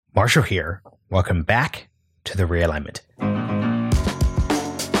Marshall here. Welcome back to The Realignment.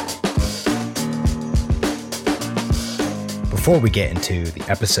 Before we get into the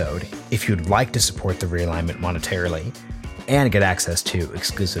episode, if you'd like to support The Realignment monetarily and get access to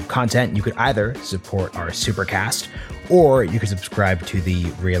exclusive content, you could either support our Supercast or you could subscribe to the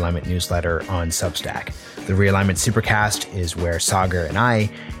Realignment newsletter on Substack. The Realignment Supercast is where Sagar and I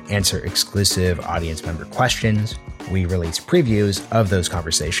answer exclusive audience member questions. We release previews of those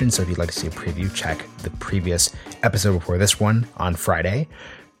conversations, so if you'd like to see a preview, check the previous episode before this one on Friday.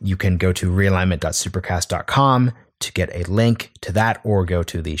 You can go to realignment.supercast.com to get a link to that or go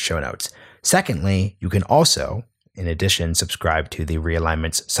to the show notes. Secondly, you can also, in addition, subscribe to the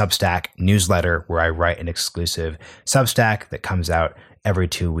Realignment's Substack newsletter, where I write an exclusive Substack that comes out every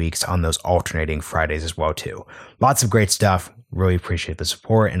 2 weeks on those alternating Fridays as well, too. Lots of great stuff. Really appreciate the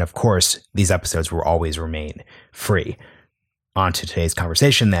support. And of course, these episodes will always remain free. On to today's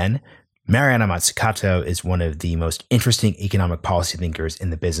conversation then. Mariana Mazzucato is one of the most interesting economic policy thinkers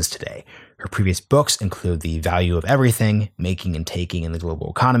in the business today. Her previous books include The Value of Everything, Making and Taking in the Global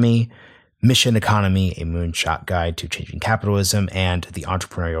Economy, Mission Economy, A Moonshot Guide to Changing Capitalism, and The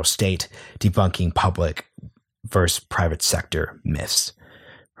Entrepreneurial State, Debunking Public versus Private Sector Myths.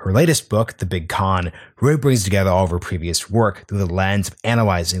 Her latest book, The Big Con, really brings together all of her previous work through the lens of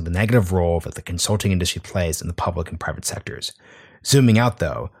analyzing the negative role that the consulting industry plays in the public and private sectors. Zooming out,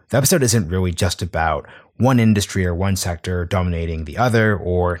 though, the episode isn't really just about one industry or one sector dominating the other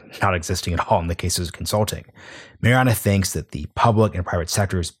or not existing at all in the case of consulting. Mariana thinks that the public and private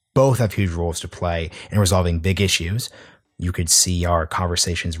sectors both have huge roles to play in resolving big issues. You could see our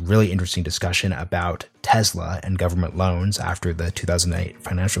conversation's really interesting discussion about Tesla and government loans after the 2008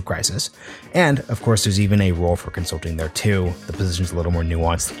 financial crisis. And, of course, there's even a role for consulting there, too. The position's a little more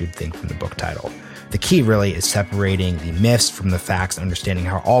nuanced than you'd think from the book title. The key really is separating the myths from the facts and understanding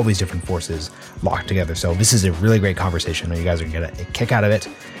how all these different forces lock together. So this is a really great conversation. I know you guys are going to get a kick out of it.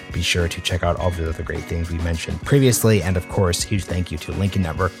 Be sure to check out all of the other great things we mentioned previously. And of course, huge thank you to Lincoln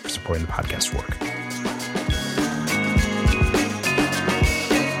Network for supporting the podcast work.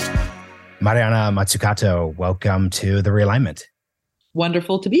 Mariana Mazzucato, welcome to The Realignment.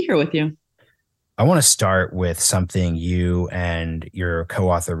 Wonderful to be here with you. I want to start with something you and your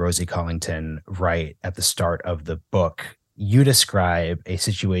co-author, Rosie Collington, write at the start of the book. You describe a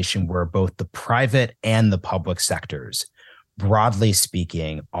situation where both the private and the public sectors, broadly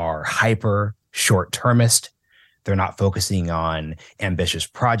speaking, are hyper short-termist. They're not focusing on ambitious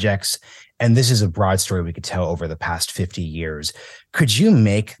projects. And this is a broad story we could tell over the past 50 years. Could you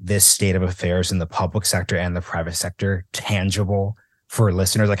make this state of affairs in the public sector and the private sector tangible for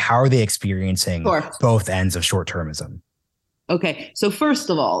listeners? Like, how are they experiencing both ends of short-termism? Okay. So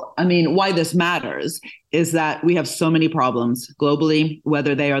first of all, why this matters is that we have so many problems globally,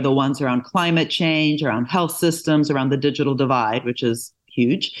 whether they are the ones around climate change, around health systems, around the digital divide, which is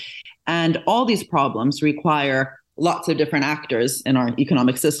huge. And all these problems require lots of different actors in our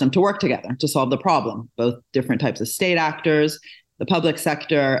economic system to work together to solve the problem, both different types of state actors, the public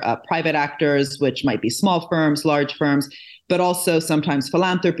sector, private actors, which might be small firms, large firms, but also sometimes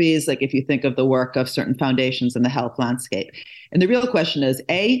philanthropies, like if you think of the work of certain foundations in the health landscape. And the real question is,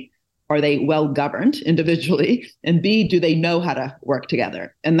 A, are they well governed individually? And B, do they know how to work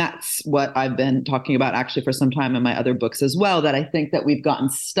together? And that's what I've been talking about actually for some time in my other books as well, that I think that we've gotten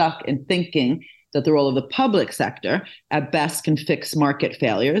stuck in thinking that the role of the public sector at best can fix market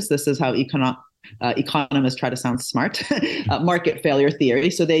failures. This is how economists try to sound smart, market failure theory.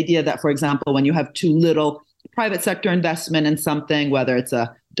 So the idea that, for example, when you have too little private sector investment in something, whether it's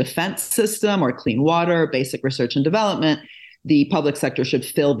a defense system or clean water, basic research and development, the public sector should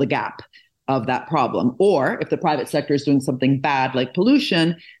fill the gap of that problem. Or if the private sector is doing something bad like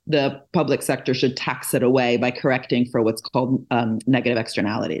pollution, the public sector should tax it away by correcting for what's called negative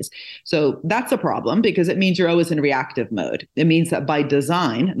externalities. So that's a problem because it means you're always in reactive mode. It means that by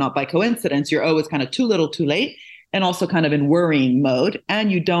design, not by coincidence, you're always kind of too little, too late, and also kind of in worrying mode.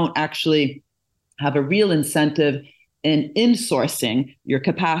 And you don't actually have a real incentive in insourcing your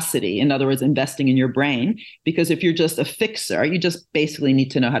capacity. In other words, investing in your brain, because if you're just a fixer, you just basically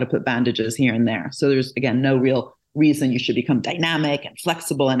need to know how to put bandages here and there. So there's, again, no real reason you should become dynamic and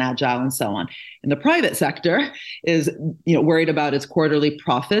flexible and agile and so on. And the private sector is, worried about its quarterly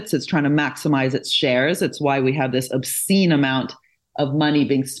profits. It's trying to maximize its shares. It's why we have this obscene amount of money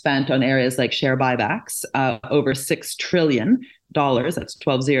being spent on areas like share buybacks. Over $6 trillion, that's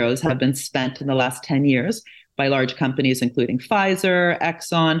 12 zeros, have been spent in the last 10 years by large companies, including Pfizer,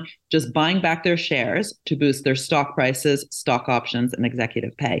 Exxon, just buying back their shares to boost their stock prices, stock options, and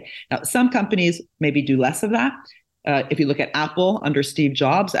executive pay. Now, some companies maybe do less of that, If you look at Apple under Steve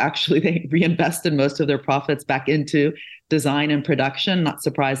Jobs, actually they reinvested most of their profits back into design and production. Not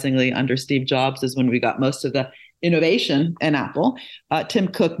surprisingly, under Steve Jobs is when we got most of the innovation in Apple. Tim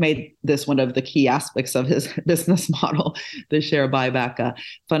Cook made this one of the key aspects of his business model, the share buyback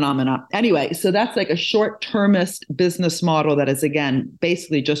phenomena. Anyway, so that's like a short-termist business model that is, again,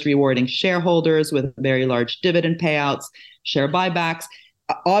 basically just rewarding shareholders with very large dividend payouts, share buybacks,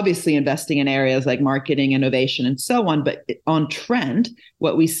 obviously investing in areas like marketing, innovation, and so on. But on trend,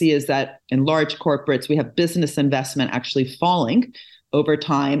 what we see is that in large corporates, we have business investment actually falling over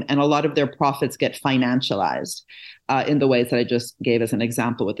time, and a lot of their profits get financialized in the ways that I just gave as an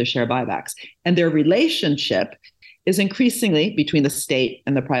example with the share buybacks. And their relationship is increasingly between the state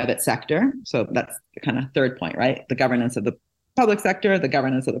and the private sector. So that's the kind of third point, right? The governance of the public sector, the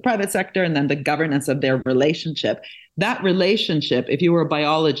governance of the private sector, and then the governance of their relationship. That relationship, if you were a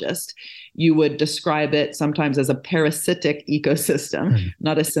biologist, you would describe it sometimes as a parasitic ecosystem,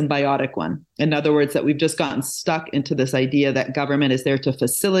 not a symbiotic one. In other words, that we've just gotten stuck into this idea that government is there to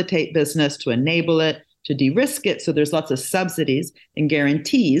facilitate business, to enable it, to de-risk it. So there's lots of subsidies and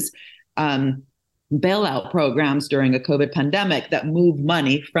guarantees, bailout programs during a COVID pandemic that move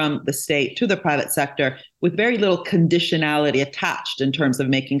money from the state to the private sector with very little conditionality attached in terms of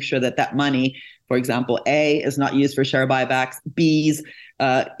making sure that that money, for example, A, is not used for share buybacks, B's,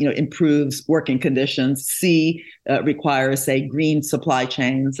 improves working conditions, C, requires, say, green supply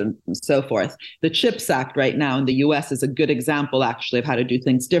chains and so forth. The CHIPS Act right now in the US is a good example, actually, of how to do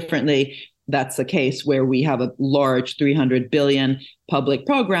things differently. That's a case where we have a large 300 billion public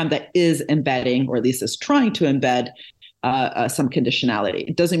program that is embedding, or at least is trying to embed, some conditionality.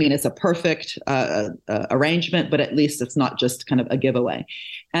 It doesn't mean it's a perfect arrangement, but at least it's not just kind of a giveaway.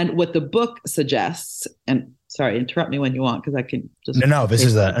 And what the book suggests, and sorry, interrupt me when you want, because I can just... No, this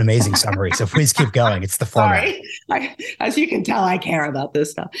is an amazing summary. So please keep going. It's the format. Sorry. As you can tell, I care about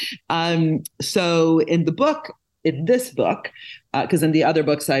this stuff. So in this book, because in the other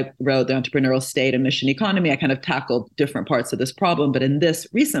books I wrote, The Entrepreneurial State and Mission Economy, I kind of tackled different parts of this problem. But in this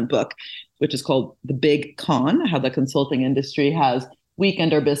recent book, which is called The Big Con, How the Consulting Industry Has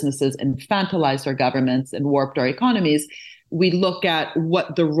Weakened Our Businesses, Infantilized Our Governments, and Warped Our Economies, we look at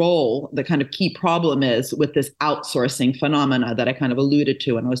what the kind of key problem is with this outsourcing phenomena that I kind of alluded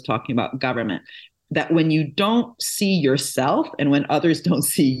to when I was talking about government. That when you don't see yourself and when others don't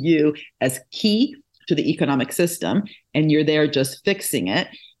see you as key to the economic system, and you're there just fixing it,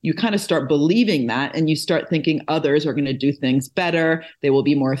 you kind of start believing that, and you start thinking others are going to do things better. They will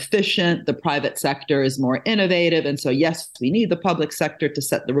be more efficient. The private sector is more innovative. And so, yes, we need the public sector to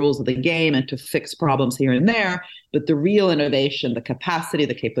set the rules of the game and to fix problems here and there. But the real innovation, the capacity,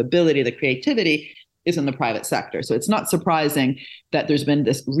 the capability, the creativity is in the private sector. So it's not surprising that there's been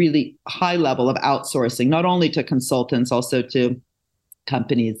this really high level of outsourcing, not only to consultants, also to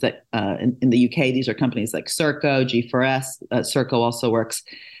companies that in the UK, these are companies like Serco, G4S. Serco also works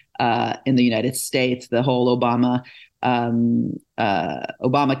in the United States. The whole Obamacare,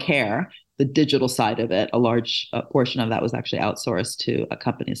 the digital side of it, a large portion of that was actually outsourced to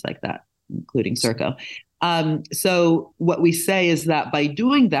companies like that, including Serco. So what we say is that by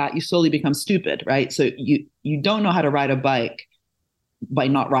doing that, you slowly become stupid, right? So you don't know how to ride a bike by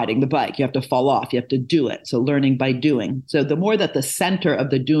not riding the bike. You have to fall off. You have to do it. So learning by doing. So the more that the center of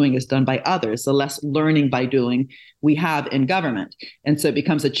the doing is done by others, the less learning by doing we have in government. And so it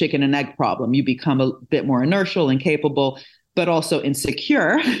becomes a chicken and egg problem. You become a bit more inertial and incapable, but also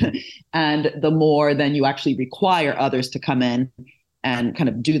insecure. And the more then you actually require others to come in and kind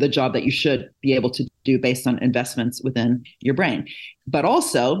of do the job that you should be able to do based on investments within your brain. But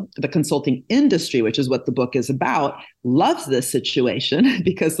also the consulting industry, which is what the book is about, loves this situation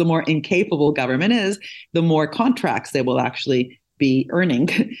because the more incapable government is, the more contracts they will actually be earning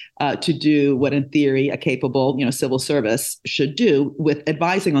to do what in theory a capable, civil service should do, with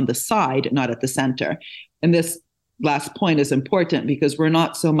advising on the side, not at the center. And this last point is important because we're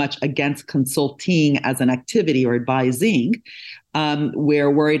not so much against consulting as an activity or advising. We're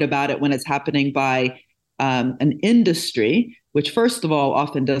worried about it when it's happening by an industry, which first of all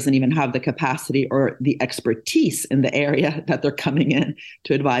often doesn't even have the capacity or the expertise in the area that they're coming in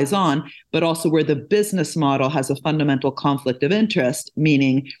to advise on, but also where the business model has a fundamental conflict of interest,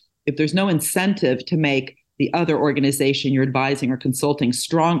 meaning if there's no incentive to make the other organization you're advising or consulting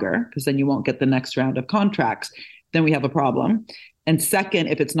stronger, because then you won't get the next round of contracts, then we have a problem. And second,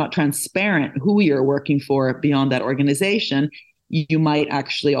 if it's not transparent who you're working for beyond that organization, you might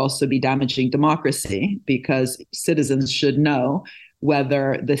actually also be damaging democracy because citizens should know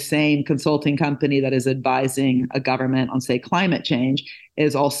whether the same consulting company that is advising a government on, say, climate change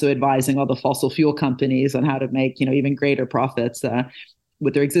is also advising all the fossil fuel companies on how to make, even greater profits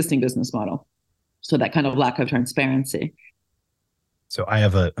with their existing business model. So that kind of lack of transparency. So I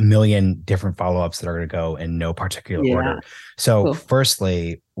have a million different follow-ups that are going to go in no particular order. So cool.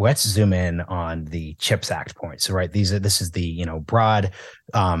 Firstly, let's zoom in on the CHIPS Act point. So, right, this is the, broad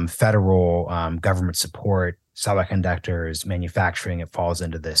federal government support, semiconductors, manufacturing. It falls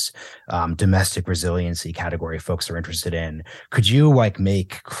into this domestic resiliency category folks are interested in. Could you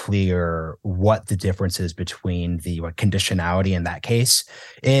make clear what the difference is between the conditionality in that case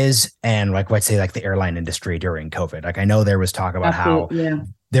is and let's say the airline industry during COVID? I know there was talk about how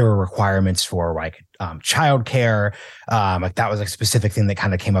there were requirements for childcare. That was a specific thing that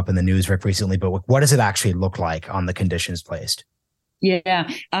kind of came up in the news recently, but what does it actually look like on the conditions placed? Yeah.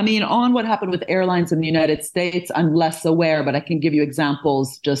 On what happened with airlines in the United States, I'm less aware, but I can give you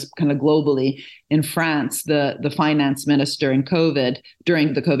examples just kind of globally. In France, the finance minister during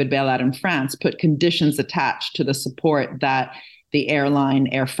the COVID bailout in France, put conditions attached to the support that the airline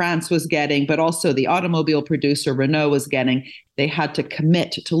Air France was getting, but also the automobile producer Renault was getting. They had to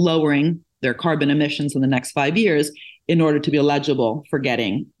commit to lowering their carbon emissions in the next 5 years in order to be eligible for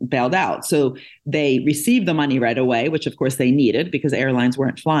getting bailed out. So they received the money right away, which of course they needed because airlines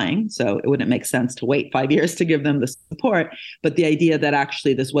weren't flying. So it wouldn't make sense to wait 5 years to give them the support. But the idea that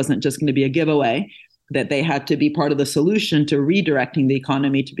actually this wasn't just going to be a giveaway, that they had to be part of the solution to redirecting the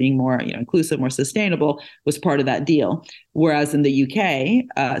economy to being more inclusive, more sustainable, was part of that deal. Whereas in the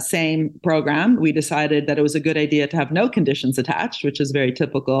UK, same program, we decided that it was a good idea to have no conditions attached, which is very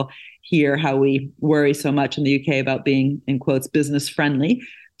typical here, how we worry so much in the UK about being, in quotes, business friendly,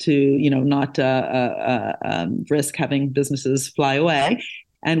 to not risk having businesses fly away.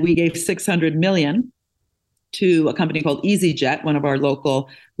 And we gave 600 million to a company called EasyJet, one of our local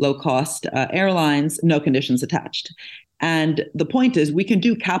low-cost airlines, no conditions attached. And the point is, we can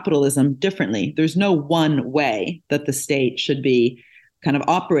do capitalism differently. There's no one way that the state should be kind of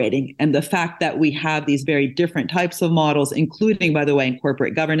operating. And the fact that we have these very different types of models, including, by the way, in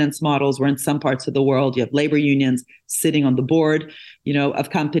corporate governance models, where in some parts of the world you have labor unions sitting on the board, of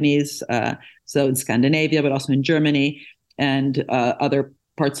companies. So in Scandinavia, but also in Germany and other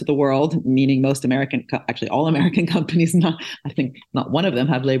parts of the world, meaning most American, actually all American companies, I think not one of them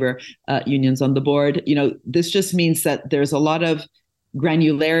have labor unions on the board. This just means that there's a lot of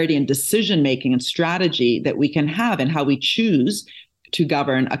granularity and decision-making and strategy that we can have in how we choose to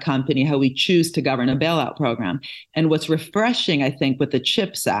govern a company, how we choose to govern a bailout program. And what's refreshing, I think, with the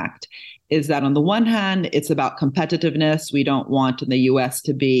CHIPS Act is that on the one hand, it's about competitiveness. We don't want in the US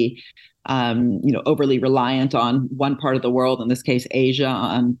to be overly reliant on one part of the world, in this case, Asia,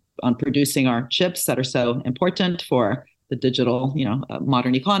 on producing our chips that are so important for the digital,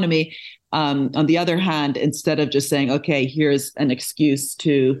 modern economy. On the other hand, instead of just saying, okay, here's an excuse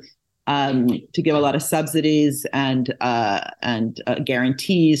to give a lot of subsidies and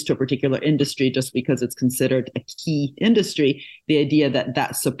guarantees to a particular industry just because it's considered a key industry, the idea that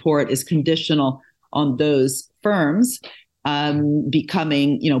that support is conditional on those firms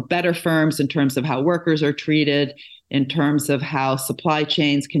becoming, better firms in terms of how workers are treated, in terms of how supply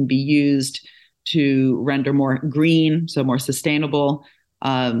chains can be used to render more green, so more sustainable,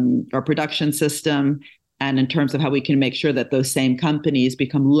 our production system, and in terms of how we can make sure that those same companies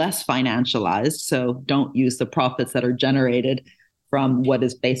become less financialized, so don't use the profits that are generated from what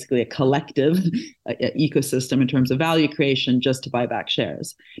is basically a collective ecosystem in terms of value creation just to buy back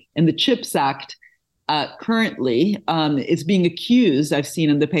shares. And the CHIPS Act currently is being accused, I've seen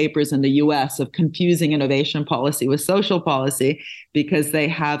in the papers in the US, of confusing innovation policy with social policy because they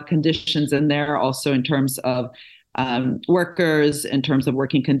have conditions in there also in terms of workers, in terms of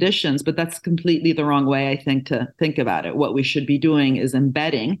working conditions. But that's completely the wrong way, I think, to think about it. What we should be doing is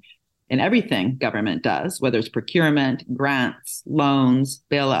embedding in everything government does, whether it's procurement, grants, loans,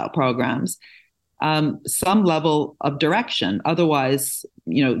 bailout programs, some level of direction. Otherwise,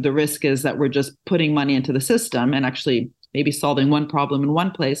 the risk is that we're just putting money into the system and actually maybe solving one problem in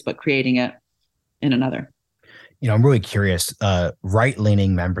one place, but creating it in another. I'm really curious,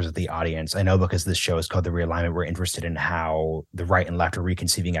 right-leaning members of the audience, I know because this show is called The Realignment, we're interested in how the right and left are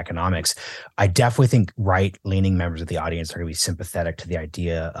reconceiving economics. I definitely think right-leaning members of the audience are going to be sympathetic to the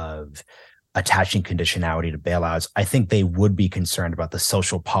idea of attaching conditionality to bailouts. I think they would be concerned about the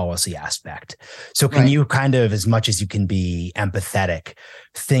social policy aspect. So can you kind of, as much as you can be empathetic,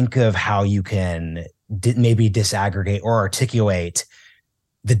 think of how you can maybe disaggregate or articulate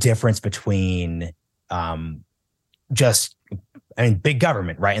the difference between just I mean, big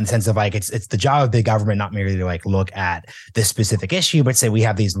government, right? In the sense of like, it's the job of big government, not merely to like look at this specific issue, but say we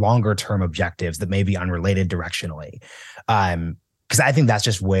have these longer term objectives that may be unrelated directionally. Because I think that's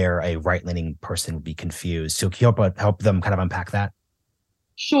just where a right-leaning person would be confused. So can you help them kind of unpack that?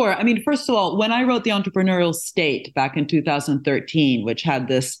 Sure. I mean, first of all, when I wrote The Entrepreneurial State back in 2013, which had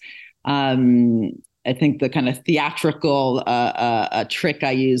this, I think the kind of theatrical trick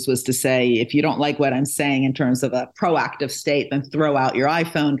I used was to say, if you don't like what I'm saying in terms of a proactive state, then throw out your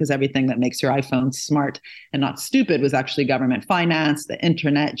iPhone, because everything that makes your iPhone smart and not stupid was actually government finance, the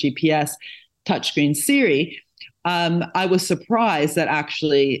internet, GPS, touchscreen Siri. I was surprised that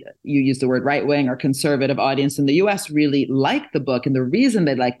actually you use the word right wing or conservative audience in the US really liked the book. And the reason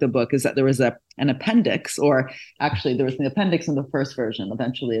they liked the book is that there was an appendix, or actually there was an appendix in the first version.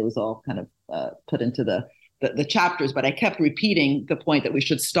 Eventually it was all kind of put into the chapters, but I kept repeating the point that we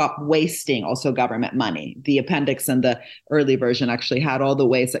should stop wasting also government money. The appendix in the early version actually had all the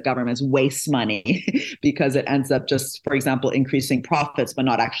ways that governments waste money because it ends up just, for example, increasing profits, but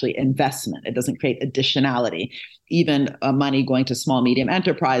not actually investment. It doesn't create additionality. Even money going to small, medium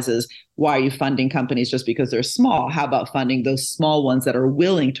enterprises. Why are you funding companies just because they're small? How about funding those small ones that are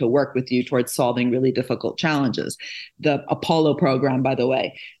willing to work with you towards solving really difficult challenges? The Apollo program, by the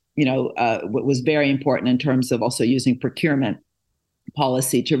way, what was very important in terms of also using procurement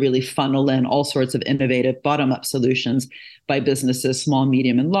policy to really funnel in all sorts of innovative bottom-up solutions by businesses, small,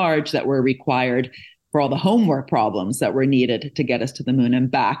 medium, and large, that were required for all the homework problems that were needed to get us to the moon and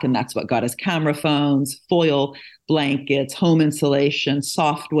back. And that's what got us camera phones, foil blankets, home insulation,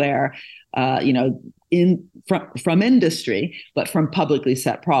 software, from industry, but from publicly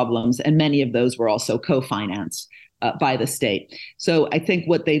set problems. And many of those were also co-financed by the state. So I think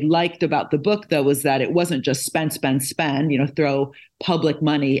what they liked about the book, though, was that it wasn't just spend, throw public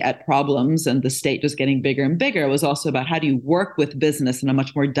money at problems and the state just getting bigger and bigger. It was also about how do you work with business in a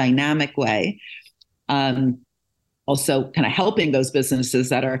much more dynamic way. Also kind of helping those businesses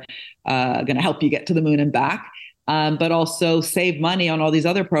that are going to help you get to the moon and back, but also save money on all these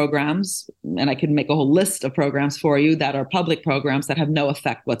other programs. And I can make a whole list of programs for you that are public programs that have no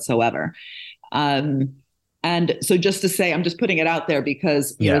effect whatsoever. And so just to say, I'm just putting it out there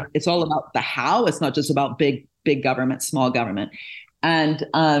because it's all about the how. It's not just about big government, small government. And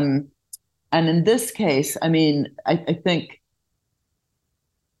in this case, I mean, I think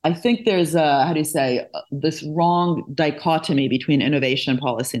there's this wrong dichotomy between innovation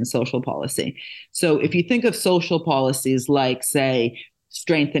policy and social policy. So if you think of social policies like, say,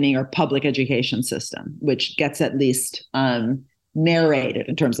 strengthening our public education system, which gets at least narrated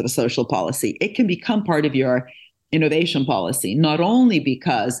in terms of a social policy, it can become part of your innovation policy, not only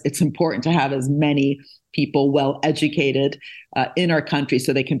because it's important to have as many people well educated in our country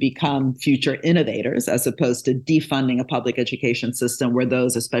so they can become future innovators, as opposed to defunding a public education system where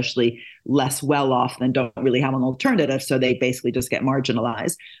those especially less well off then don't really have an alternative, so they basically just get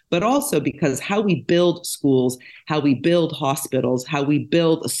marginalized, but also because how we build schools, how we build hospitals, how we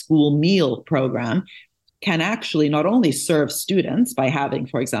build a school meal program can actually not only serve students by having,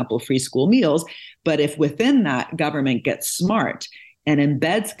 for example, free school meals, but if within that government gets smart and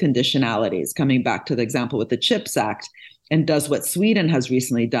embeds conditionalities, coming back to the example with the CHIPS Act, and does what Sweden has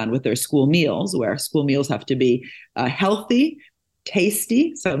recently done with their school meals, where school meals have to be healthy,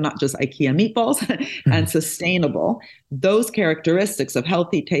 tasty, so not just IKEA meatballs, and sustainable. Those characteristics of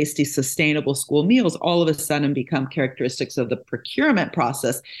healthy, tasty, sustainable school meals all of a sudden become characteristics of the procurement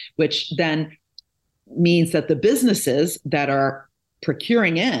process, which then means that the businesses that are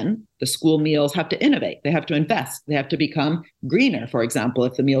procuring in the school meals have to innovate. They have to invest. They have to become greener, for example,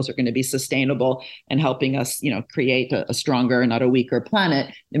 if the meals are going to be sustainable and helping us, create a stronger, not a weaker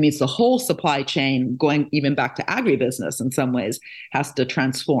planet. It means the whole supply chain, going even back to agribusiness in some ways, has to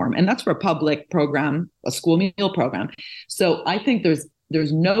transform. And that's for a public program, a school meal program. So I think there's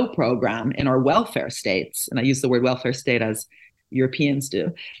no program in our welfare states, and I use the word welfare state as Europeans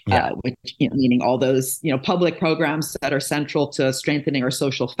do, which meaning all those public programs that are central to strengthening our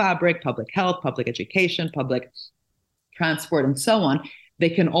social fabric, public health, public education, public transport, and so on. They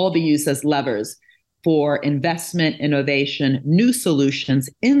can all be used as levers for investment, innovation, new solutions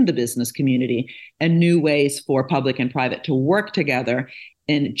in the business community, and new ways for public and private to work together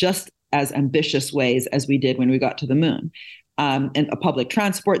in just as ambitious ways as we did when we got to the moon. And a public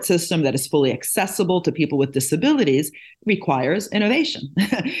transport system that is fully accessible to people with disabilities requires innovation,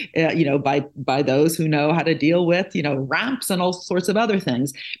 by those who know how to deal with, ramps and all sorts of other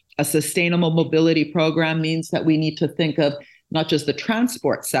things. A sustainable mobility program means that we need to think of not just the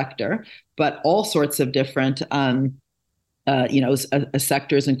transport sector, but all sorts of different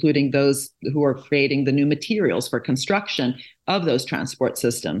sectors, including those who are creating the new materials for construction of those transport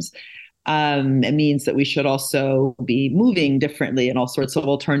systems. It means that we should also be moving differently in all sorts of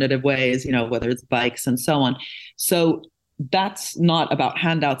alternative ways, whether it's bikes and so on. So that's not about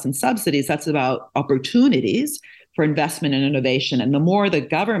handouts and subsidies. That's about opportunities for investment and innovation. And the more the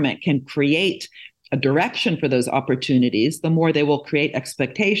government can create a direction for those opportunities, the more they will create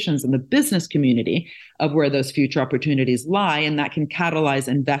expectations in the business community of where those future opportunities lie, and that can catalyze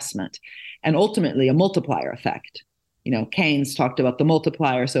investment and ultimately a multiplier effect. Keynes talked about the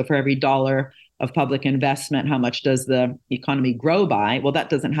multiplier. So for every dollar of public investment, how much does the economy grow by? Well,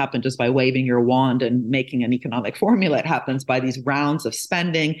 that doesn't happen just by waving your wand and making an economic formula. It happens by these rounds of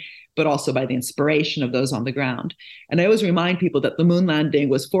spending, but also by the inspiration of those on the ground. And I always remind people that the moon landing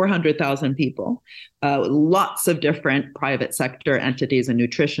was 400,000 people, lots of different private sector entities in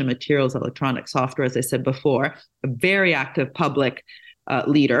nutrition, materials, electronic software, as I said before, a very active public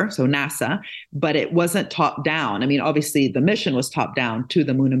leader, so NASA, but it wasn't top down. I mean, obviously the mission was top down to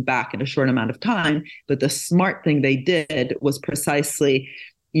the moon and back in a short amount of time, but the smart thing they did was precisely,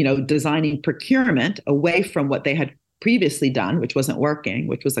 designing procurement away from what they had previously done, which wasn't working,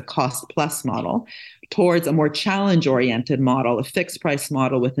 which was a cost plus model, towards a more challenge oriented model, a fixed price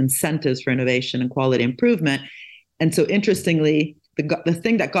model with incentives for innovation and quality improvement. And so interestingly, the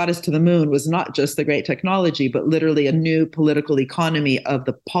thing that got us to the moon was not just the great technology, but literally a new political economy of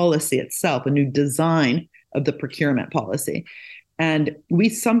the policy itself, a new design of the procurement policy. And we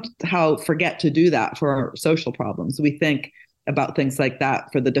somehow forget to do that for our social problems. We think about things like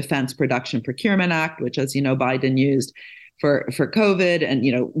that for the Defense Production Procurement Act, which, as you know, Biden used for COVID.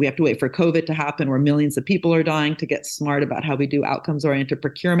 And, we have to wait for COVID to happen where millions of people are dying to get smart about how we do outcomes-oriented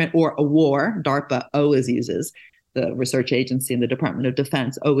procurement, or a war. DARPA always uses, the research agency in the Department of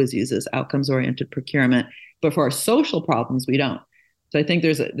Defense always uses outcomes-oriented procurement. But for our social problems, we don't. So I think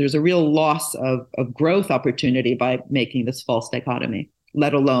there's a real loss of growth opportunity by making this false dichotomy,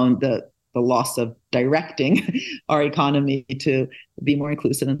 let alone the loss of directing our economy to be more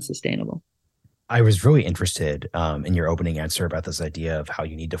inclusive and sustainable. I was really interested in your opening answer about this idea of how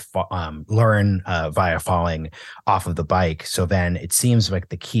you need to learn via falling off of the bike. So then it seems like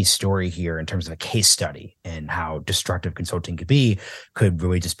the key story here in terms of a case study and how destructive consulting could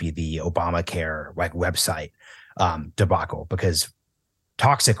really just be the Obamacare website debacle, because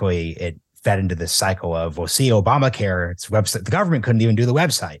toxically it fed into this cycle of, well, see, Obamacare, it's website, the government couldn't even do the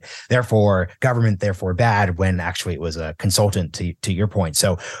website. Therefore, government, therefore bad, when actually it was a consultant, to your point.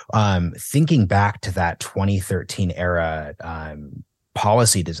 So thinking back to that 2013 era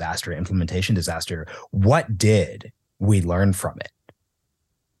policy disaster, implementation disaster, what did we learn from it?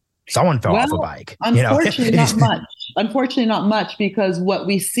 Someone fell off a bike. Unfortunately, not much. Unfortunately, not much, because what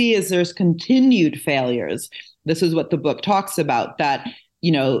we see is there's continued failures. This is what the book talks about, that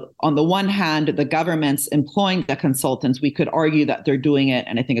on the one hand, the government's employing the consultants. We could argue that they're doing it,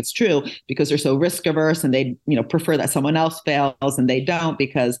 and I think it's true, because they're so risk averse, and they, prefer that someone else fails, and they don't,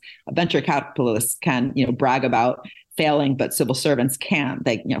 because venture capitalists can, brag about failing, but civil servants can't.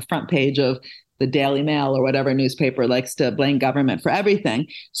 They, front page of the Daily Mail or whatever newspaper likes to blame government for everything.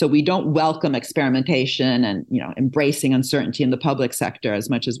 So we don't welcome experimentation and, embracing uncertainty in the public sector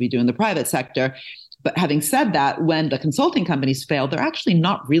as much as we do in the private sector. But having said that, when the consulting companies failed, they're actually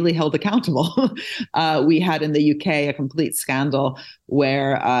not really held accountable. We had in the UK a complete scandal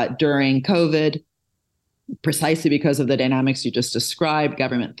where during COVID, precisely because of the dynamics you just described,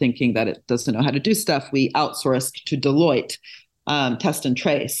 government thinking that it doesn't know how to do stuff, we outsourced to Deloitte, test and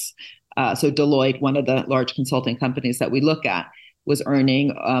trace. So Deloitte, one of the large consulting companies that we look at, was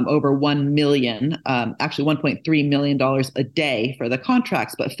earning over $1 million, actually $1.3 million a day for the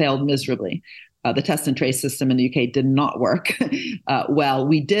contracts, but failed miserably. The test and trace system in the UK did not work well.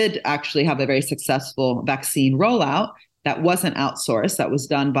 We did actually have a very successful vaccine rollout that wasn't outsourced. That was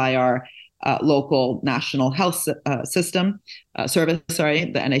done by our local national health service, the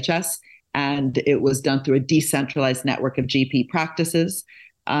NHS. And it was done through a decentralized network of GP practices.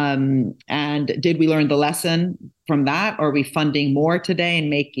 And did we learn the lesson from that? Are we funding more today and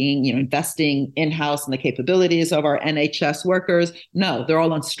making, investing in-house in the capabilities of our NHS workers? No, they're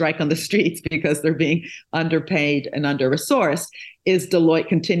all on strike on the streets because they're being underpaid and under-resourced. Is Deloitte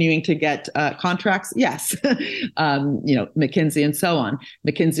continuing to get contracts? Yes. McKinsey and so on.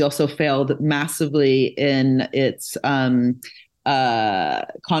 McKinsey also failed massively in its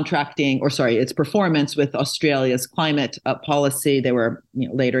its performance with Australia's climate policy. They were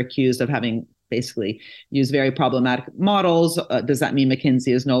later accused of having basically used very problematic models. Does that mean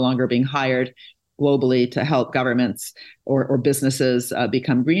McKinsey is no longer being hired globally to help governments or businesses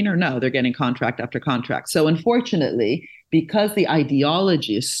become greener? No, they're getting contract after contract. So unfortunately, because the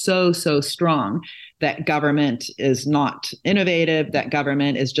ideology is so strong that government is not innovative, that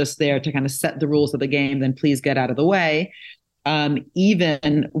government is just there to kind of set the rules of the game, then please get out of the way.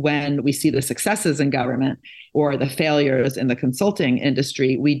 Even when we see the successes in government or the failures in the consulting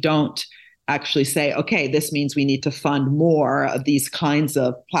industry, we don't actually say, okay, this means we need to fund more of these kinds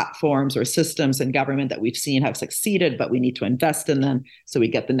of platforms or systems in government that we've seen have succeeded, but we need to invest in them so we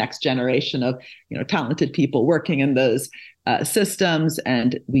get the next generation of talented people working in those systems.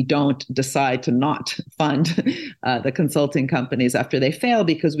 And we don't decide to not fund the consulting companies after they fail,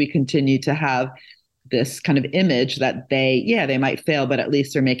 because we continue to have this kind of image that they might fail, but at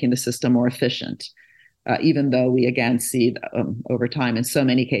least they're making the system more efficient. Even though we again see over time in so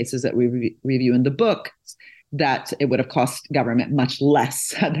many cases that we review in the book that it would have cost government much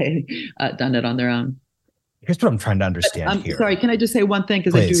less had they done it on their own. Here's what I'm trying to understand here. Sorry, can I just say one thing?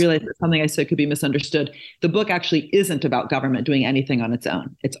 Because I do realize that something I said could be misunderstood. The book actually isn't about government doing anything on its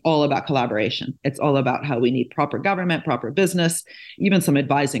own. It's all about collaboration. It's all about how we need proper government, proper business, even some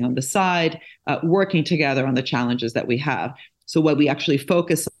advising on the side, working together on the challenges that we have. So what we actually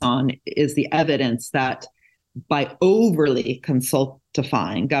focus on is the evidence that by overly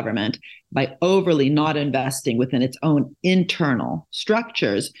consultifying government, by overly not investing within its own internal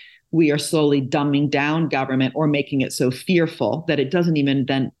structures, we are slowly dumbing down government or making it so fearful that it doesn't even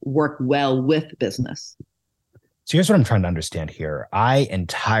then work well with business. So here's what I'm trying to understand here. I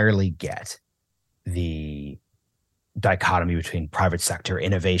entirely get the dichotomy between private sector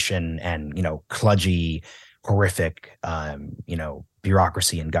innovation and, kludgy, horrific,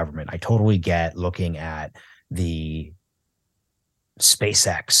 bureaucracy in government. I totally get looking at the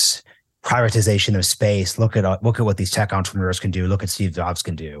SpaceX privatization of space. Look at what these tech entrepreneurs can do. Look at Steve Jobs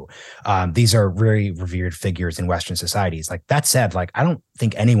can do. These are very revered figures in Western societies. Like that said, I don't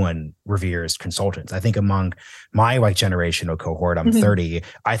think anyone reveres consultants. I think among my generational cohort, I'm 30.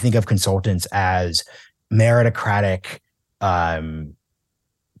 I think of consultants as meritocratic,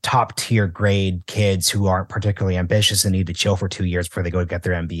 top tier grade kids who aren't particularly ambitious and need to chill for 2 years before they go get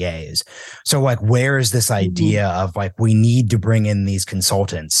their MBAs. So where is this idea of we need to bring in these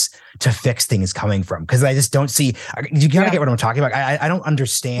consultants to fix things coming from? Because I just don't see, you gotta get what I'm talking about. I don't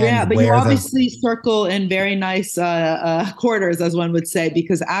understand. Yeah, but you obviously circle in very nice quarters, as one would say,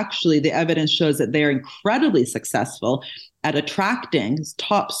 because actually the evidence shows that they're incredibly successful at attracting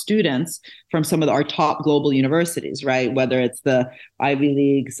top students from some of our top global universities, right? Whether it's the Ivy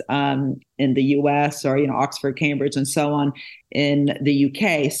Leagues in the US or, Oxford, Cambridge, and so on in the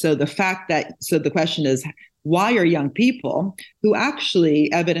UK. So the question is, why are young people who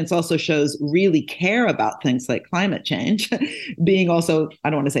actually, evidence also shows, really care about things like climate change being also,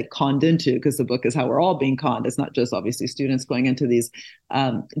 I don't want to say conned into, because the book is how we're all being conned. It's not just obviously students going into these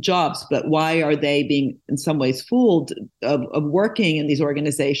jobs, but why are they being in some ways fooled of working in these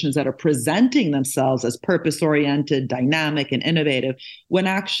organizations that are presenting themselves as purpose-oriented, dynamic, and innovative, when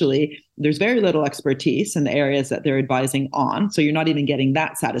actually there's very little expertise in the areas that they're advising on. So you're not even getting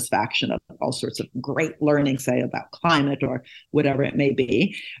that satisfaction of all sorts of great learning, say, about climate or whatever it may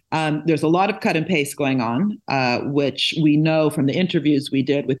be. There's a lot of cut and paste going on, which we know from the interviews we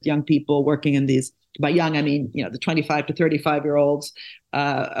did with young people working in these. By young, I mean, the 25 to 35-year-olds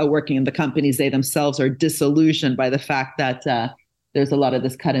working in the companies. They themselves are disillusioned by the fact that there's a lot of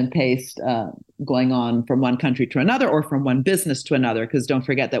this cut and paste going on from one country to another or from one business to another. Because don't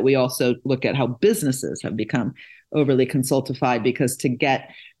forget that we also look at how businesses have become overly consultified, because to get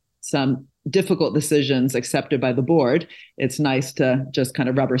some difficult decisions accepted by the board, it's nice to just kind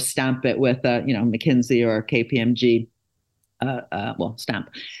of rubber stamp it with, McKinsey or KPMG stamp.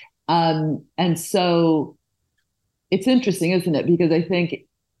 And so it's interesting, isn't it? Because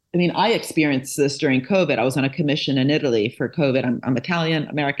I experienced this during COVID. I was on a commission in Italy for COVID. I'm Italian,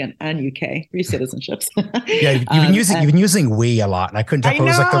 American, and UK, 3 citizenships. Yeah, you've been using we a lot, and I couldn't tell if it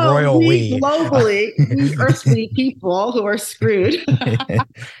was the royal we. Globally, we earthly people who are screwed.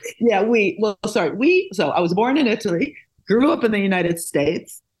 Yeah, we. So I was born in Italy, grew up in the United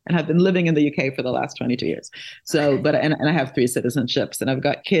States, and have been living in the UK for the last 22 years. So, and I have 3 citizenships, and I've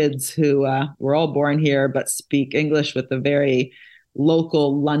got kids who were all born here, but speak English with a very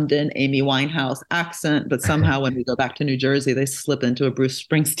local London Amy Winehouse accent, but somehow when we go back to New Jersey, they slip into a Bruce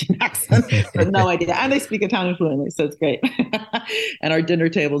Springsteen accent with no idea. And they speak Italian fluently, so it's great. And our dinner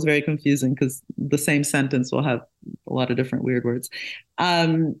table is very confusing because the same sentence will have a lot of different weird words.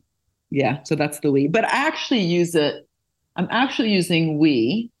 So that's the we. But I actually use it. I'm actually using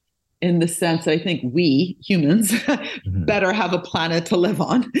we in the sense that I think we humans Mhm. better have a planet to live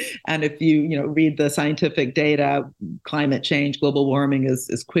on. And if you read the scientific data, climate change, global warming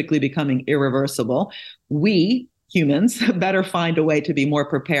is quickly becoming irreversible. We humans better find a way to be more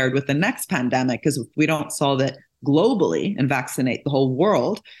prepared with the next pandemic, because if we don't solve it globally and vaccinate the whole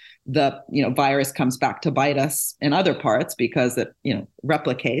world, the virus comes back to bite us in other parts because it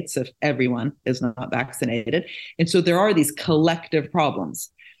replicates if everyone is not vaccinated. And so there are these collective problems.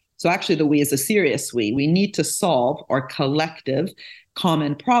 So actually the we is a serious we. We need to solve our collective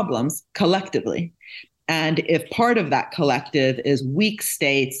common problems collectively. And if part of that collective is weak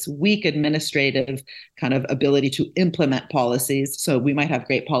states, weak administrative kind of ability to implement policies, so we might have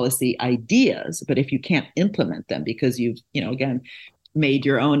great policy ideas, but if you can't implement them because you've, again, made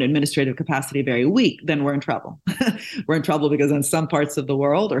your own administrative capacity very weak, then we're in trouble. We're in trouble because in some parts of the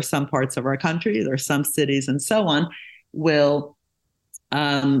world or some parts of our countries or some cities and so on will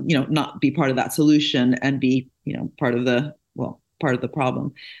not be part of that solution and be, part of the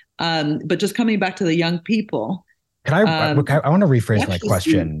problem. But just coming back to the young people. Can I want to rephrase my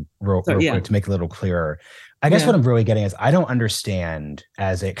question real quick to make it a little clearer. I guess what I'm really getting is I don't understand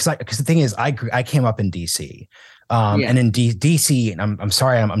because the thing is I came up in DC. And in DC, and I'm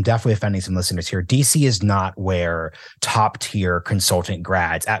sorry, I'm definitely offending some listeners here. DC is not where top tier consultant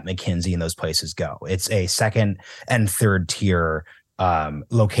grads at McKinsey and those places go. It's a second and third tier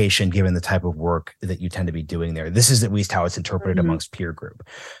location, given the type of work that you tend to be doing there. This is at least how it's interpreted amongst peer group.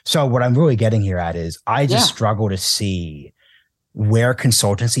 So what I'm really getting here at is I just struggle to see where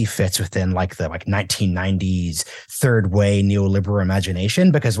consultancy fits within like the 1990s third way neoliberal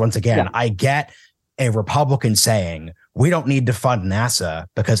imagination, because once again, I get a Republican saying, we don't need to fund NASA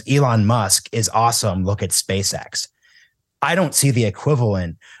because Elon Musk is awesome. Look at SpaceX. I don't see the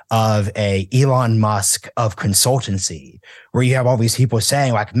equivalent of a Elon Musk of consultancy, where you have all these people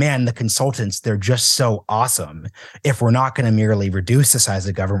saying like, man, the consultants, they're just so awesome. If we're not going to merely reduce the size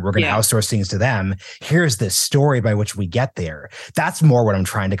of government, we're going to outsource things to them. Here's this story by which we get there. That's more what I'm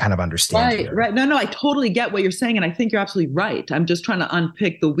trying to kind of understand. Right, right. No, I totally get what you're saying. And I think you're absolutely right. I'm just trying to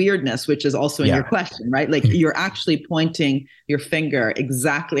unpick the weirdness, which is also in your question, right? Like you're actually pointing your finger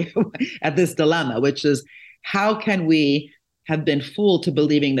exactly at this dilemma, which is, how can we have been fooled to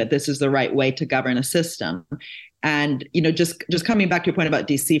believing that this is the right way to govern a system? And, just coming back to your point about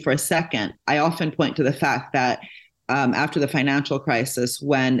DC for a second, I often point to the fact that after the financial crisis,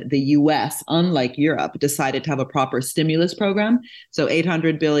 when the US, unlike Europe, decided to have a proper stimulus program, so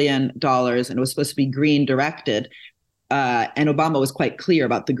 $800 billion, and it was supposed to be green directed, and Obama was quite clear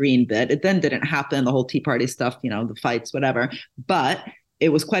about the green bit. It then didn't happen, the whole Tea Party stuff, the fights, whatever, but it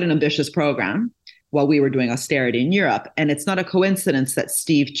was quite an ambitious program while we were doing austerity in Europe. And it's not a coincidence that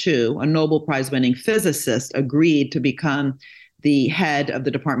Steve Chu, a Nobel Prize winning physicist, agreed to become the head of the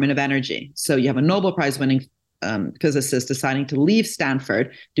Department of Energy. So you have a Nobel Prize winning physicist deciding to leave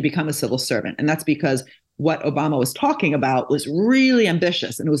Stanford to become a civil servant. And that's because what Obama was talking about was really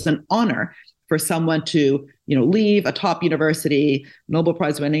ambitious. And it was an honor for someone to, leave a top university, Nobel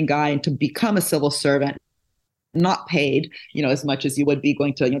Prize winning guy, and to become a civil servant, not paid, as much as you would be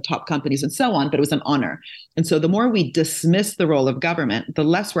going to, top companies and so on, but it was an honor. And so the more we dismiss the role of government, the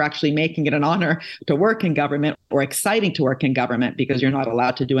less we're actually making it an honor to work in government or exciting to work in government, because you're not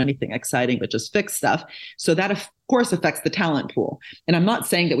allowed to do anything exciting but just fix stuff. So that, of course, affects the talent pool. And I'm not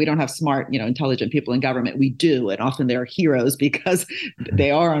saying that we don't have smart, intelligent people in government. We do. And often they're heroes because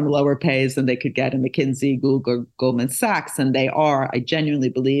they are on lower pays than they could get in McKinsey, Google, Goldman Sachs. And they are, I genuinely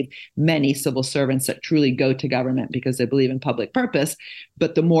believe, many civil servants that truly go to government because they believe in public purpose.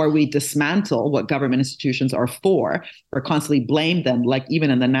 But the more we dismantle what government institutions are for, or constantly blame them, like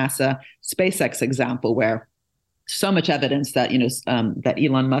even in the NASA SpaceX example, where so much evidence that that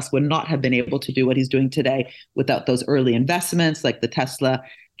Elon Musk would not have been able to do what he's doing today without those early investments, like the Tesla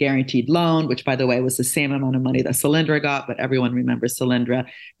guaranteed loan, which, by the way, was the same amount of money that Solyndra got, but everyone remembers Solyndra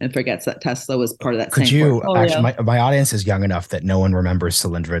and forgets that Tesla was part of that same portfolio. Actually, my audience is young enough that no one remembers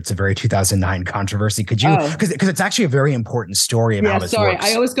Solyndra. It's a very 2009 controversy. Could you, because it's actually a very important story of how this works.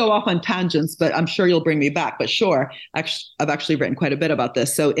 I always go off on tangents, but I'm sure you'll bring me back. But sure, I've actually written quite a bit about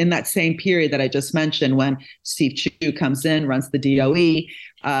this. So in that same period that I just mentioned, when Steve Chu comes in, runs the DOE,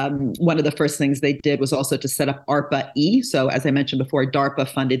 one of the first things they did was also to set up ARPA-E. So as I mentioned before, DARPA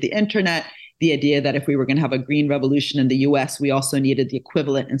funded the internet. The idea that if we were going to have a green revolution in the US, we also needed the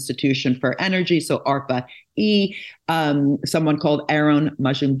equivalent institution for energy. So ARPA-E. Someone called Arun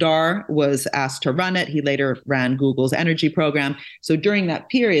Majumdar was asked to run it. He later ran Google's energy program. So during that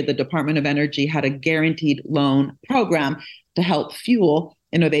period, the Department of Energy had a guaranteed loan program to help fuel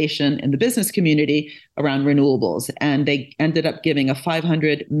innovation in the business community around renewables. And they ended up giving a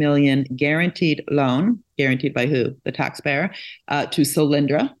 500 million guaranteed loan, guaranteed by who? The taxpayer, to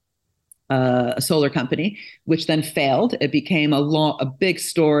Solyndra, a solar company, which then failed. It became a big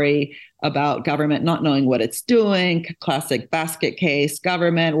story about government not knowing what it's doing, classic basket case.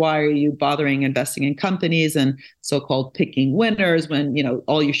 Government, why are you bothering investing in companies and so-called picking winners when,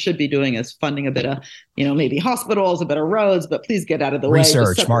 all you should be doing is funding a bit of, maybe hospitals, a bit of roads, but please get out of the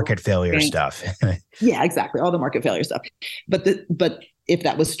research, way. market failure stuff. Yeah, exactly. All the market failure stuff. But if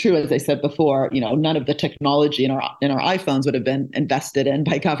that was true, as I said before, none of the technology in our iPhones would have been invested in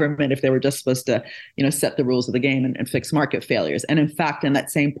by government if they were just supposed to, set the rules of the game and fix market failures. And in fact, in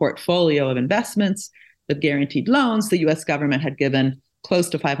that same portfolio of investments with guaranteed loans, the U.S. government had given close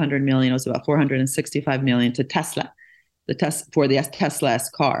to 500 million. It was about 465 million to Tesla, for the Tesla S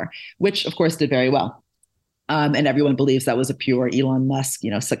car, which of course did very well. And everyone believes that was a pure Elon Musk,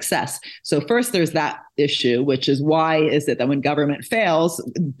 success. So first there's that issue, which is why is it that when government fails,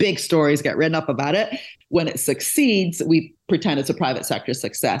 big stories get written up about it. When it succeeds, we pretend it's a private sector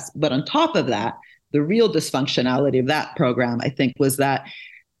success. But on top of that, the real dysfunctionality of that program, I think, was that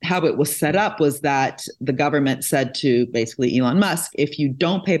how it was set up was that the government said to basically Elon Musk, if you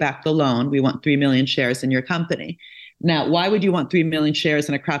don't pay back the loan, we want 3 million shares in your company. Now, why would you want 3 million shares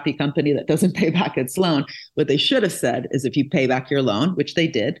in a crappy company that doesn't pay back its loan? What they should have said is if you pay back your loan, which they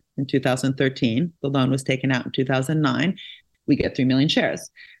did in 2013, the loan was taken out in 2009, we get 3 million shares.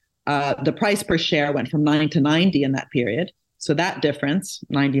 The price per share went from 9 to 90 in that period. So that difference,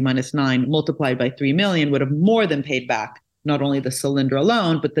 90 minus 9, multiplied by 3 million, would have more than paid back not only the Solyndra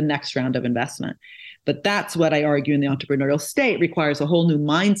loan, but the next round of investment. But that's what I argue in the entrepreneurial state requires a whole new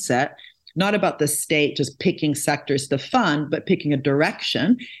mindset, not about the state just picking sectors to fund, but picking a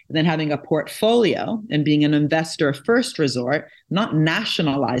direction and then having a portfolio and being an investor of first resort, not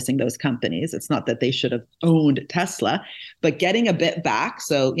nationalizing those companies. It's not that they should have owned Tesla, but getting a bit back.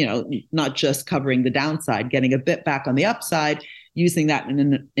 So, not just covering the downside, getting a bit back on the upside, using that in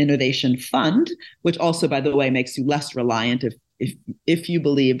an innovation fund, which also, by the way, makes you less reliant if you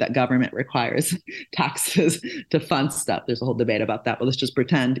believe that government requires taxes to fund stuff. There's a whole debate about that, but let's just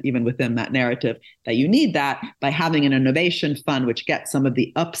pretend even within that narrative that you need that by having an innovation fund, which gets some of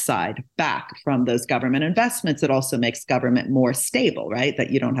the upside back from those government investments. It also makes government more stable, right?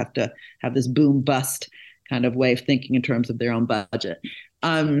 That you don't have to have this boom bust kind of way of thinking in terms of their own budget.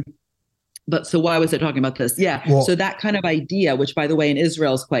 But so why was I talking about this? Yeah. Well, so that kind of idea, which by the way, in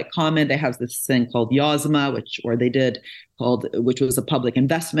Israel is quite common. They have this thing called Yozma, which was a public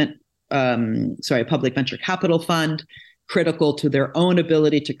investment, a public venture capital fund, critical to their own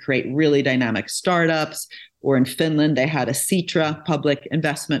ability to create really dynamic startups. Or in Finland, they had a Citra public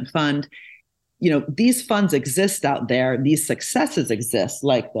investment fund. These funds exist out there. These successes exist,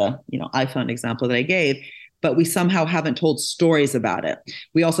 like the, iPhone example that I gave. But we somehow haven't told stories about it.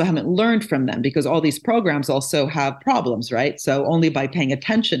 We also haven't learned from them because all these programs also have problems, right? So only by paying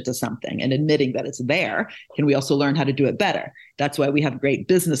attention to something and admitting that it's there can we also learn how to do it better. That's why we have great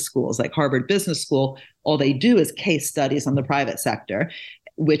business schools like Harvard Business School. All they do is case studies on the private sector,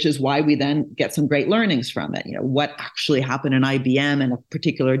 which is why we then get some great learnings from it. What actually happened in IBM in a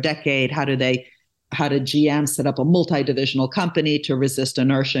particular decade? How did GM set up a multi-divisional company to resist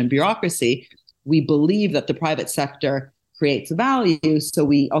inertia and bureaucracy? We believe that the private sector creates value, so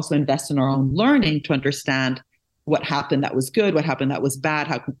we also invest in our own learning to understand what happened that was good, what happened that was bad,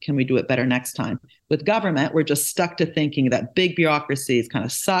 how can we do it better next time. With government, we're just stuck to thinking that big bureaucracies kind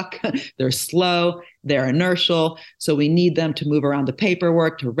of suck, they're slow, they're inertial, so we need them to move around the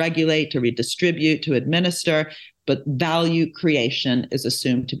paperwork, to regulate, to redistribute, to administer, but value creation is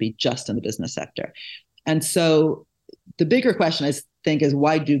assumed to be just in the business sector. And so the bigger question I think is,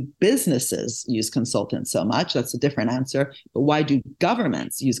 why do businesses use consultants so much? That's a different answer. But why do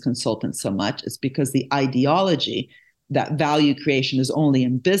governments use consultants so much? It's because the ideology that value creation is only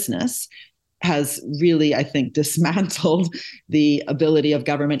in business has really, I think, dismantled the ability of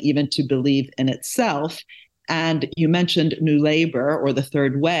government even to believe in itself. And you mentioned New Labor or the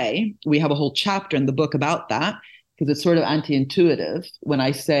Third Way. We have a whole chapter in the book about that, because it's sort of anti-intuitive. When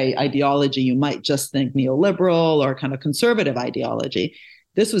I say ideology, you might just think neoliberal or kind of conservative ideology.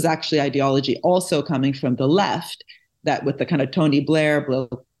 This was actually ideology also coming from the left, that with the kind of Tony Blair,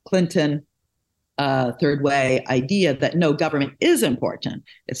 Bill Clinton, Third Way idea that no, government is important.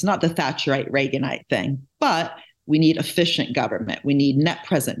 It's not the Thatcherite, Reaganite thing, but we need efficient government. We need net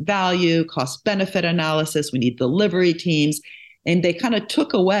present value, cost benefit analysis. We need delivery teams. And they kind of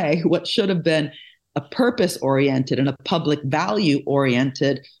took away what should have been a purpose-oriented and a public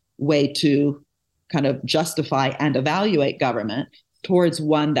value-oriented way to kind of justify and evaluate government towards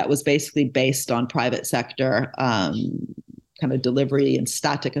one that was basically based on private sector kind of delivery and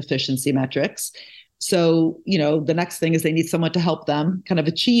static efficiency metrics. So, the next thing is they need someone to help them kind of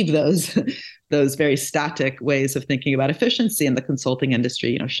achieve those very static ways of thinking about efficiency. And the consulting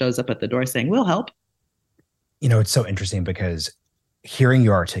industry, shows up at the door saying, we'll help. It's so interesting because hearing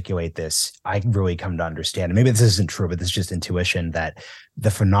you articulate this, I really come to understand, and maybe this isn't true, but this is just intuition, that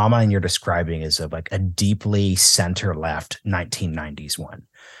the phenomenon you're describing is of like a deeply center-left 1990s one.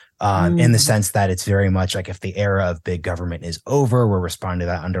 In the sense that it's very much like, if the era of big government is over, we're responding to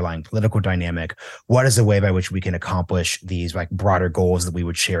that underlying political dynamic. What is the way by which we can accomplish these like broader goals that we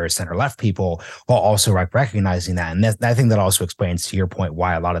would share as center left people, while also like recognizing that? And I think that also explains, to your point,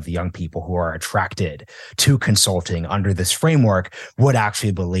 why a lot of the young people who are attracted to consulting under this framework would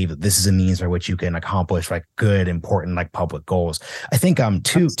actually believe that this is a means by which you can accomplish like good, important, like public goals. I think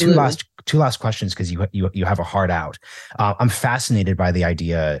two last questions, because you have a heart out. I'm fascinated by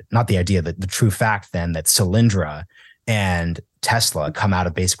the true fact then that Solyndra and Tesla come out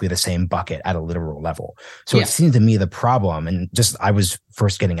of basically the same bucket at a literal level. So It seemed to me the problem, and just I was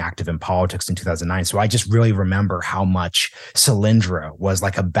first getting active in politics in 2009. So I just really remember how much Solyndra was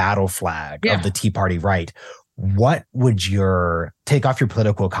like a battle flag of the Tea Party right. What would take off your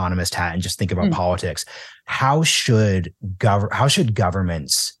political economist hat and just think about politics? How should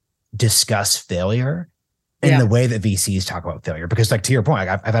governments discuss failure in the way that VCs talk about failure? Because, like, to your point,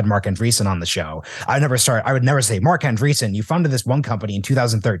 I've had Marc Andreessen on the show. I would never say, Marc Andreessen, you funded this one company in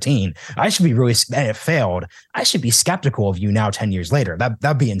 2013. I should be and it failed. I should be skeptical of you now 10 years later.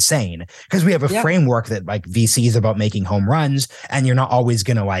 That'd be insane, because we have a framework that like VC is about making home runs, and you're not always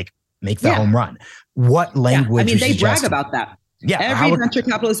going to like make the home run. What language? I mean, they brag about that. Yeah, every venture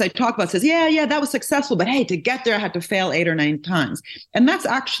capitalist I talk about says, that was successful, but hey, to get there, I had to fail 8 or 9 times. And that's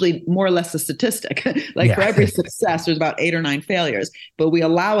actually more or less a statistic. For every success, there's about 8 or 9 failures. But we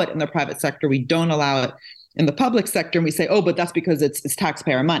allow it in the private sector. We don't allow it in the public sector. And we say, but that's because it's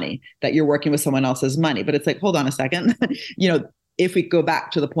taxpayer money, that you're working with someone else's money. But it's like, hold on a second. If we go back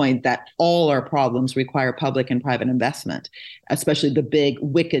to the point that all our problems require public and private investment, especially the big,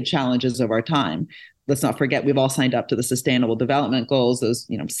 wicked challenges of our time. Let's not forget, we've all signed up to the Sustainable Development Goals, those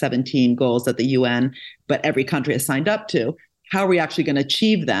 17 goals that the UN, but every country has signed up to. How are we actually going to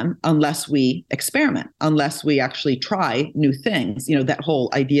achieve them unless we experiment, unless we actually try new things? That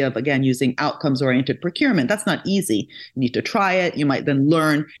whole idea of, again, using outcomes-oriented procurement, that's not easy. You need to try it. You might then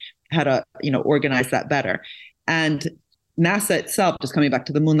learn how to, organize that better. And NASA itself, just coming back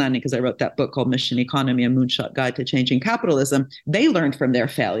to the moon landing, because I wrote that book called Mission Economy, A Moonshot Guide to Changing Capitalism, they learned from their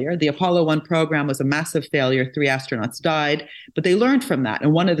failure. The Apollo 1 program was a massive failure. 3 astronauts died, but they learned from that.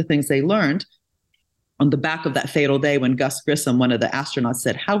 And one of the things they learned on the back of that fatal day, when Gus Grissom, one of the astronauts,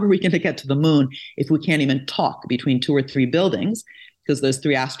 said, how are we going to get to the moon if we can't even talk between 2 or 3 buildings? Because those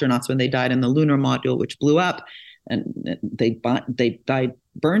 3 astronauts, when they died in the lunar module, which blew up, and they died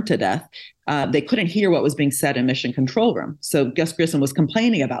burned to death, they couldn't hear what was being said in Mission Control Room. So Gus Grissom was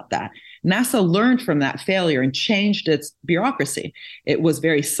complaining about that. NASA learned from that failure and changed its bureaucracy. It was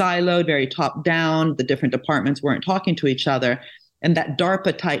very siloed, very top down. The different departments weren't talking to each other. And that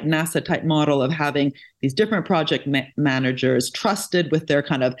DARPA type, NASA type model of having these different project managers trusted with their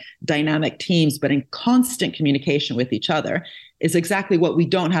kind of dynamic teams, but in constant communication with each other, is exactly what we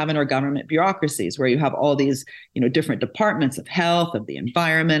don't have in our government bureaucracies, where you have all these, different departments of health, of the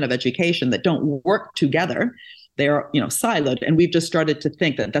environment, of education that don't work together. They're, siloed. And we've just started to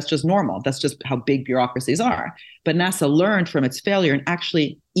think that that's just normal. That's just how big bureaucracies are. But NASA learned from its failure and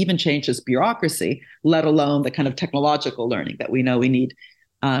actually even changed its bureaucracy, let alone the kind of technological learning that we know we need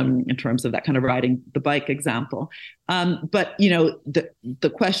in terms of that kind of riding the bike example. But,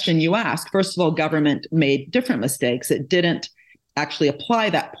 the question you asked, first of all, government made different mistakes. It didn't actually apply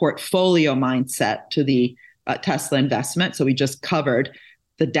that portfolio mindset to the Tesla investment. So we just covered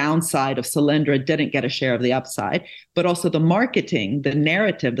the downside of Solyndra, didn't get a share of the upside, but also the marketing, the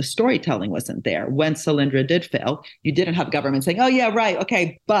narrative, the storytelling wasn't there. When Solyndra did fail, you didn't have government saying, oh yeah, right,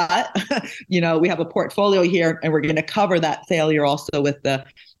 okay, but we have a portfolio here and we're going to cover that failure also with the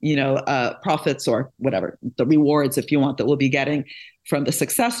profits or whatever, the rewards, if you want, that we'll be getting from the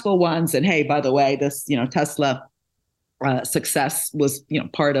successful ones. And hey, by the way, this Tesla success was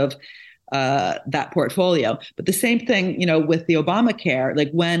part of that portfolio. But the same thing, with the Obamacare, like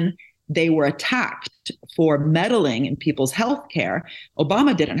when they were attacked for meddling in people's health care,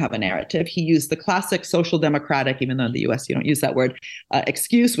 Obama didn't have a narrative. He used the classic social democratic, even though in the US you don't use that word,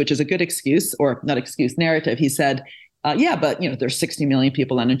 excuse, which is a good excuse, or not excuse, narrative. He said, but there's 60 million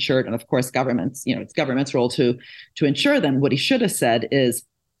people uninsured, and of course governments, it's government's role to insure them. What he should have said is,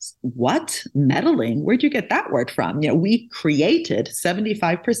 What? Meddling? Where'd you get that word from? We created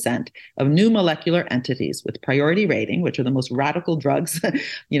 75% of new molecular entities with priority rating, which are the most radical drugs,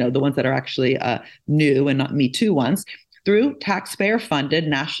 the ones that are actually new and not Me Too ones, through taxpayer-funded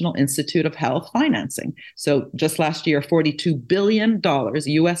National Institute of Health financing. So just last year, $42 billion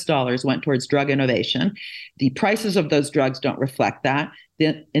US dollars went towards drug innovation. The prices of those drugs don't reflect that.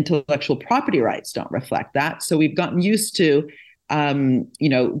 The intellectual property rights don't reflect that. So we've gotten used to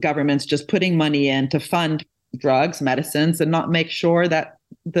governments just putting money in to fund drugs, medicines, and not make sure that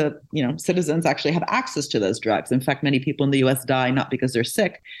the citizens actually have access to those drugs. In fact, many people in the US die not because they're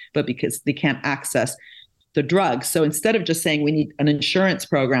sick, but because they can't access the drugs. So instead of just saying we need an insurance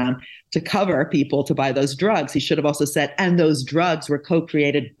program to cover people to buy those drugs, he should have also said, and those drugs were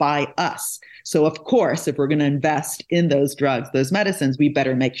co-created by us. So of course, if we're going to invest in those drugs, those medicines, we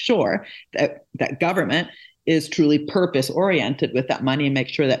better make sure that government is truly purpose-oriented with that money and make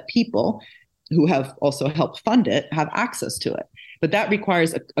sure that people who have also helped fund it have access to it. But that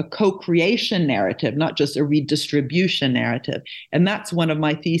requires a co-creation narrative, not just a redistribution narrative. And that's one of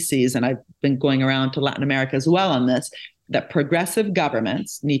my theses, and I've been going around to Latin America as well on this, that progressive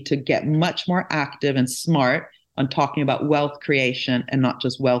governments need to get much more active and smart on talking about wealth creation and not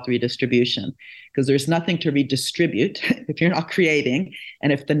just wealth redistribution. Because there's nothing to redistribute if you're not creating.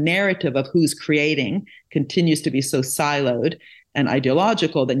 And if the narrative of who's creating continues to be so siloed and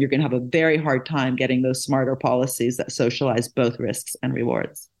ideological, then you're going to have a very hard time getting those smarter policies that socialize both risks and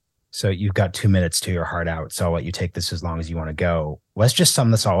rewards. So you've got 2 minutes to your heart out. So I'll let you take this as long as you want to go. Let's just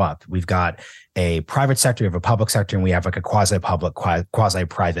sum this all up. We've got a private sector, we have a public sector, and we have like a quasi-public,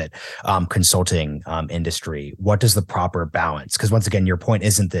 quasi-private consulting industry. What does the proper balance? Because once again, your point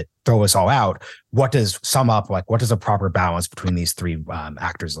isn't that throw us all out. What does a proper balance between these three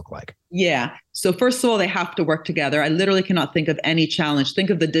actors look like? Yeah. So first of all, they have to work together. I literally cannot think of any challenge. Think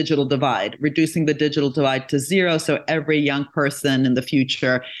of the digital divide, reducing the digital divide to zero. So every young person in the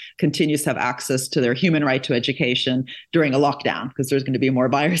future continues to have access to their human right to education during a lockdown, because there's going to be more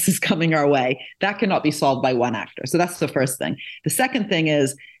viruses coming our way. That cannot be solved by one actor. So that's the first thing. The second thing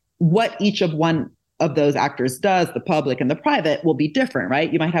is what each of one of those actors does, the public and the private, will be different,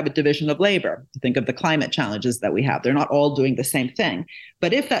 right? You might have a division of labor. Think of the climate challenges that we have. They're not all doing the same thing.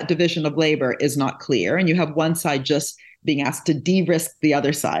 But if that division of labor is not clear and you have one side just being asked to de-risk the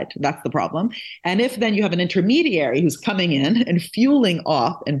other side, that's the problem. And if then you have an intermediary who's coming in and fueling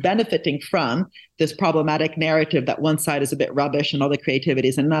off and benefiting from this problematic narrative that one side is a bit rubbish and all the creativity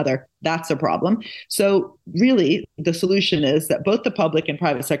is another, that's a problem. So really, the solution is that both the public and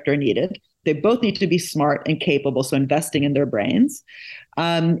private sector are needed. They both need to be smart and capable, so investing in their brains.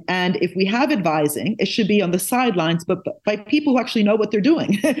 And if we have advising, it should be on the sidelines, but by people who actually know what they're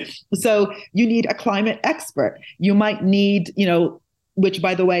doing. So you need a climate expert. You might need, which,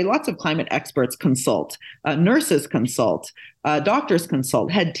 by the way, lots of climate experts consult, nurses consult, doctors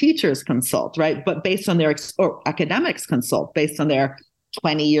consult, head teachers consult, right? But based on their, or academics consult based on their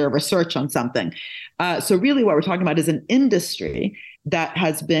 20-year research on something. So really what we're talking about is an industry that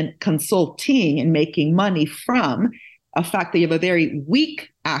has been consulting and making money from a fact that you have a very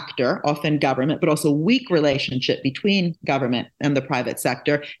weak actor, often government, but also weak relationship between government and the private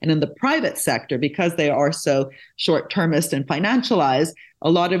sector. And in the private sector, because they are so short-termist and financialized,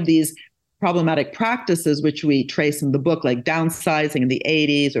 a lot of these problematic practices, which we trace in the book, like downsizing in the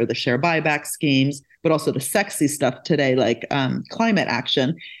 80s or the share buyback schemes, but also the sexy stuff today, like climate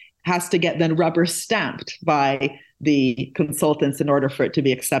action, has to get then rubber stamped by the consultants in order for it to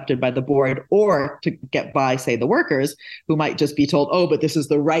be accepted by the board, or to get by, say, the workers, who might just be told, oh, but this is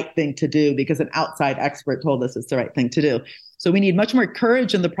the right thing to do because an outside expert told us it's the right thing to do. So we need much more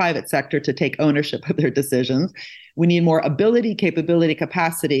courage in the private sector to take ownership of their decisions. We need more ability, capability,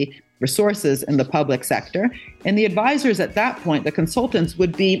 capacity, resources in the public sector. And the advisors at that point, the consultants,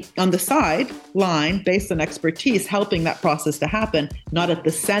 would be on the sideline based on expertise, helping that process to happen, not at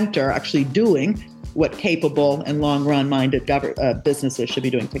the center actually doing what capable and long-run minded businesses should be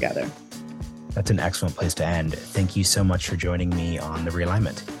doing together. That's an excellent place to end. Thank you so much for joining me on The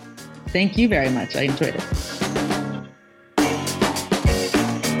Realignment. Thank you very much. I enjoyed it.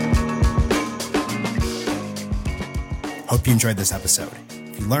 Hope you enjoyed this episode.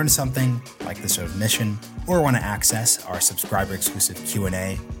 If you learned something, like the show's mission, or want to access our subscriber-exclusive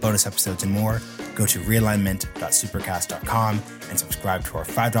Q&A, bonus episodes, and more, go to realignment.supercast.com and subscribe to our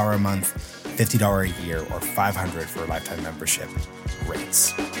 $5 a month, $50 a year, or $500 for a lifetime membership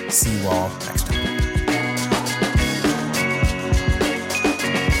rates. See you all next time.